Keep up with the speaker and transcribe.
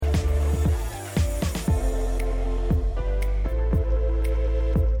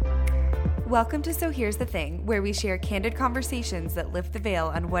Welcome to So Here's the Thing, where we share candid conversations that lift the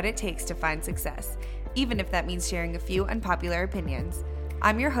veil on what it takes to find success, even if that means sharing a few unpopular opinions.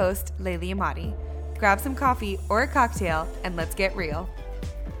 I'm your host, Layli Amati. Grab some coffee or a cocktail, and let's get real.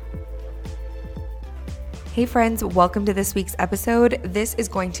 Hey friends, welcome to this week's episode. This is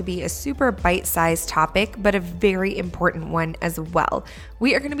going to be a super bite-sized topic, but a very important one as well.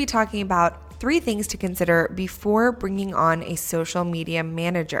 We are going to be talking about 3 things to consider before bringing on a social media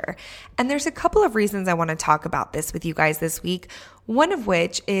manager. And there's a couple of reasons I want to talk about this with you guys this week. One of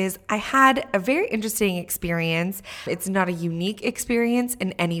which is I had a very interesting experience. It's not a unique experience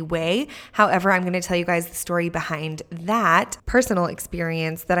in any way. However, I'm going to tell you guys the story behind that personal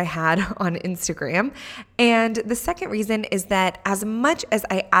experience that I had on Instagram. And the second reason is that as much as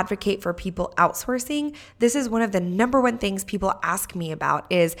I advocate for people outsourcing, this is one of the number one things people ask me about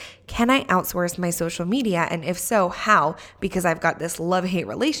is, can I outsource my social media? And if so, how? Because I've got this love-hate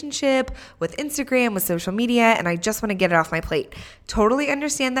relationship with Instagram, with social media, and I just want to get it off my plate. Totally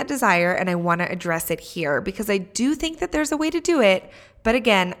understand that desire, and I want to address it here because I do think that there's a way to do it. But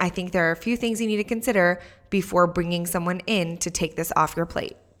again, I think there are a few things you need to consider before bringing someone in to take this off your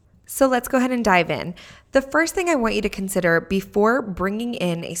plate. So let's go ahead and dive in. The first thing I want you to consider before bringing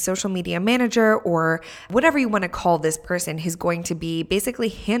in a social media manager or whatever you want to call this person who's going to be basically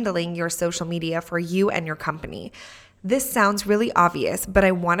handling your social media for you and your company. This sounds really obvious, but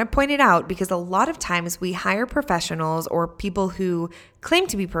I want to point it out because a lot of times we hire professionals or people who claim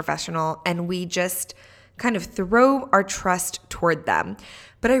to be professional and we just kind of throw our trust toward them.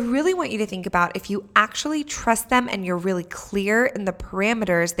 But I really want you to think about if you actually trust them and you're really clear in the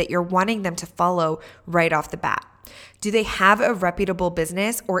parameters that you're wanting them to follow right off the bat. Do they have a reputable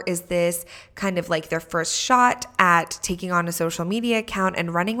business, or is this kind of like their first shot at taking on a social media account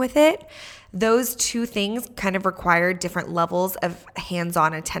and running with it? Those two things kind of require different levels of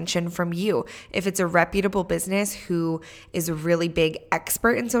hands-on attention from you. If it's a reputable business who is a really big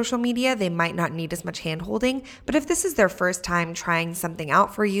expert in social media, they might not need as much hand-holding. But if this is their first time trying something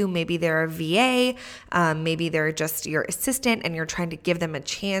out for you, maybe they're a VA, maybe they're just your assistant and you're trying to give them a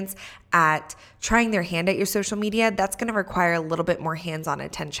chance at trying their hand at your social media, that's going to require a little bit more hands-on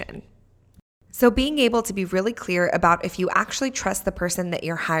attention. So being able to be really clear about if you actually trust the person that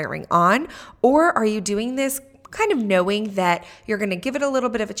you're hiring on, or are you doing this kind of knowing that you're going to give it a little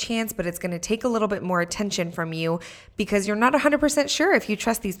bit of a chance, but it's going to take a little bit more attention from you because you're not 100% sure if you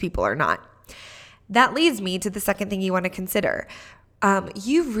trust these people or not. That leads me to the second thing you want to consider.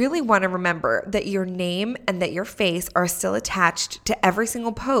 You really want to remember that your name and that your face are still attached to every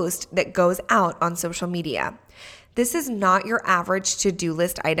single post that goes out on social media. This is not your average to-do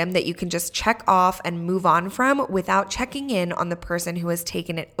list item that you can just check off and move on from without checking in on the person who has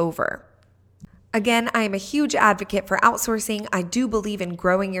taken it over. Again, I am a huge advocate for outsourcing. I do believe in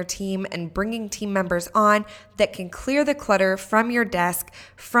growing your team and bringing team members on that can clear the clutter from your desk,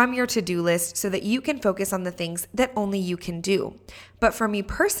 from your to-do list, so that you can focus on the things that only you can do. But for me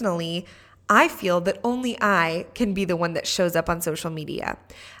personally, I feel that only I can be the one that shows up on social media.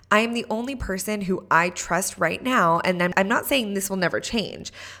 I am the only person who I trust right now, and I'm not saying this will never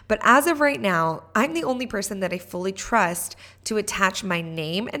change, but as of right now, I'm the only person that I fully trust to attach my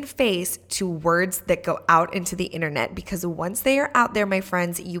name and face to words that go out into the internet, because once they are out there, my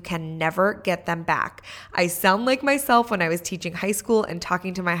friends, you can never get them back. I sound like myself when I was teaching high school and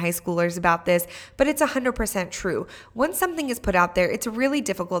talking to my high schoolers about this, but it's 100% true. Once something is put out there, it's really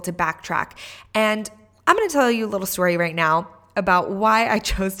difficult to backtrack. And I'm going to tell you a little story right now about why I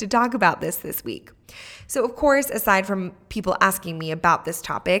chose to talk about this week. So of course, aside from people asking me about this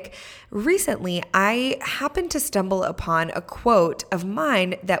topic, recently I happened to stumble upon a quote of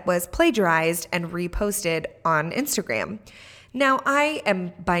mine that was plagiarized and reposted on Instagram. Now, I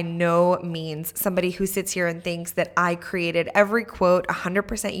am by no means somebody who sits here and thinks that I created every quote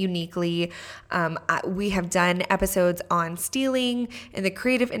 100% uniquely. We have done episodes on stealing in the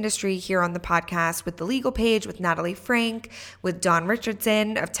creative industry here on the podcast with The Legal Page, with Natalie Frank, with Don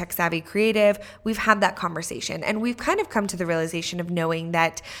Richardson of Tech Savvy Creative. We've had that conversation, and we've kind of come to the realization of knowing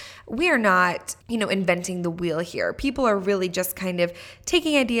that we are not, inventing the wheel here. People are really just kind of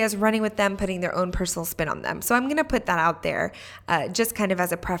taking ideas, running with them, putting their own personal spin on them. So I'm going to put that out there just kind of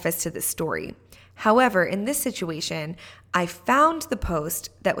as a preface to this story. However, in this situation, I found the post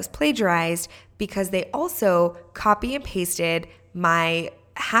that was plagiarized because they also copy and pasted my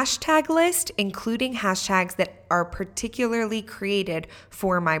hashtag list, including hashtags that are particularly created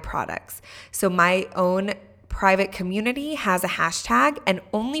for my products. So my own private community has a hashtag, and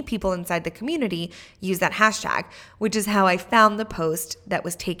only people inside the community use that hashtag, which is how I found the post that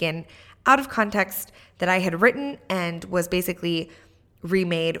was taken out of context that I had written and was basically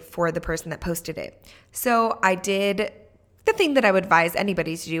remade for the person that posted it. So I did the thing that I would advise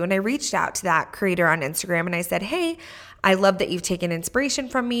anybody to do. And I reached out to that creator on Instagram and I said, hey, I love that you've taken inspiration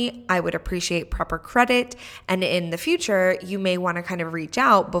from me. I would appreciate proper credit. And in the future, you may want to kind of reach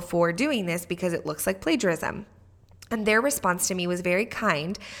out before doing this because it looks like plagiarism. And their response to me was very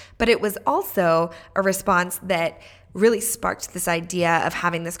kind, but it was also a response that really sparked this idea of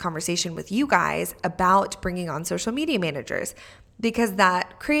having this conversation with you guys about bringing on social media managers, because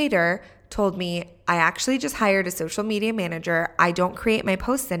that creator told me, I actually just hired a social media manager. I don't create my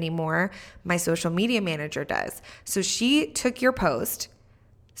posts anymore. My social media manager does. So she took your post,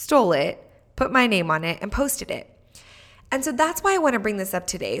 stole it, put my name on it, and posted it. And so that's why I want to bring this up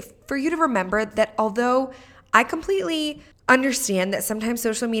today, for you to remember that although I completely understand that sometimes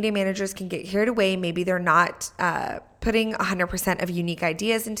social media managers can get carried away, maybe they're not putting 100% of unique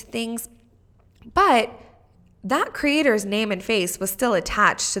ideas into things, but that creator's name and face was still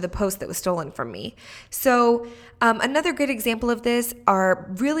attached to the post that was stolen from me. So another good example of this are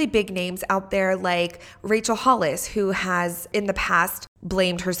really big names out there like Rachel Hollis, who has in the past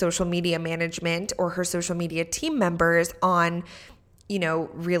blamed her social media management or her social media team members on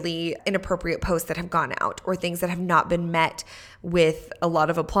really inappropriate posts that have gone out or things that have not been met with a lot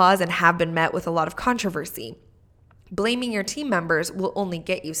of applause and have been met with a lot of controversy. Blaming your team members will only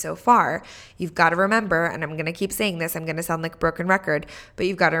get you so far. You've got to remember, and I'm going to keep saying this, I'm going to sound like a broken record, but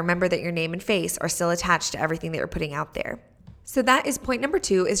you've got to remember that your name and face are still attached to everything that you're putting out there. So that is point number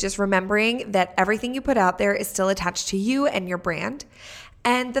 2, is just remembering that everything you put out there is still attached to you and your brand.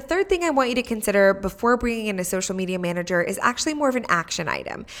 And the third thing I want you to consider before bringing in a social media manager is actually more of an action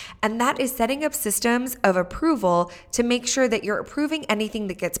item. And that is setting up systems of approval to make sure that you're approving anything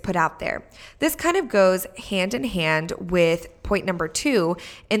that gets put out there. This kind of goes hand in hand with point number 2,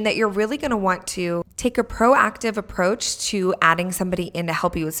 in that you're really going to want to take a proactive approach to adding somebody in to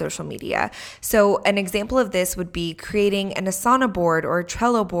help you with social media. So an example of this would be creating an Asana board or a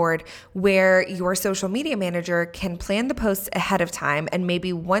Trello board where your social media manager can plan the posts ahead of time, and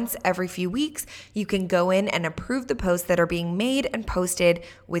maybe once every few weeks, you can go in and approve the posts that are being made and posted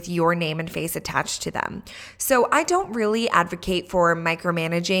with your name and face attached to them. So I don't really advocate for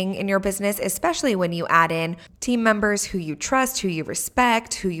micromanaging in your business, especially when you add in team members who you trust, who you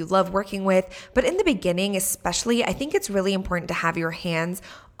respect, who you love working with. But in the beginning, especially, I think it's really important to have your hands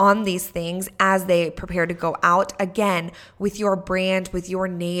on these things as they prepare to go out, again, with your brand, with your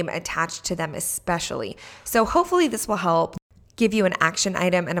name attached to them especially. So hopefully this will help give you an action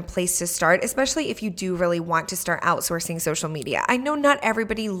item and a place to start, especially if you do really want to start outsourcing social media. I know not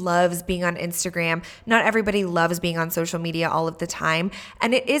everybody loves being on Instagram. Not everybody loves being on social media all of the time.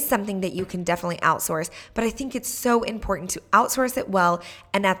 And it is something that you can definitely outsource. But I think it's so important to outsource it well.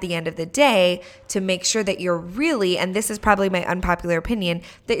 And at the end of the day, to make sure that you're really, and this is probably my unpopular opinion,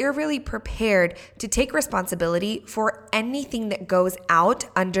 that you're really prepared to take responsibility for anything that goes out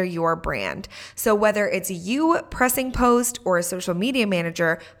under your brand. So whether it's you pressing post or a social media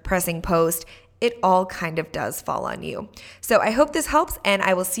manager pressing post, it all kind of does fall on you. So I hope this helps, and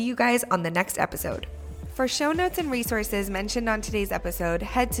I will see you guys on the next episode. For show notes and resources mentioned on today's episode,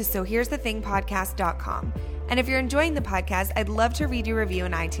 head to sohere'sthethingpodcast.com. And if you're enjoying the podcast, I'd love to read your review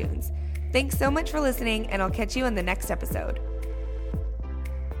in iTunes. Thanks so much for listening, and I'll catch you in the next episode.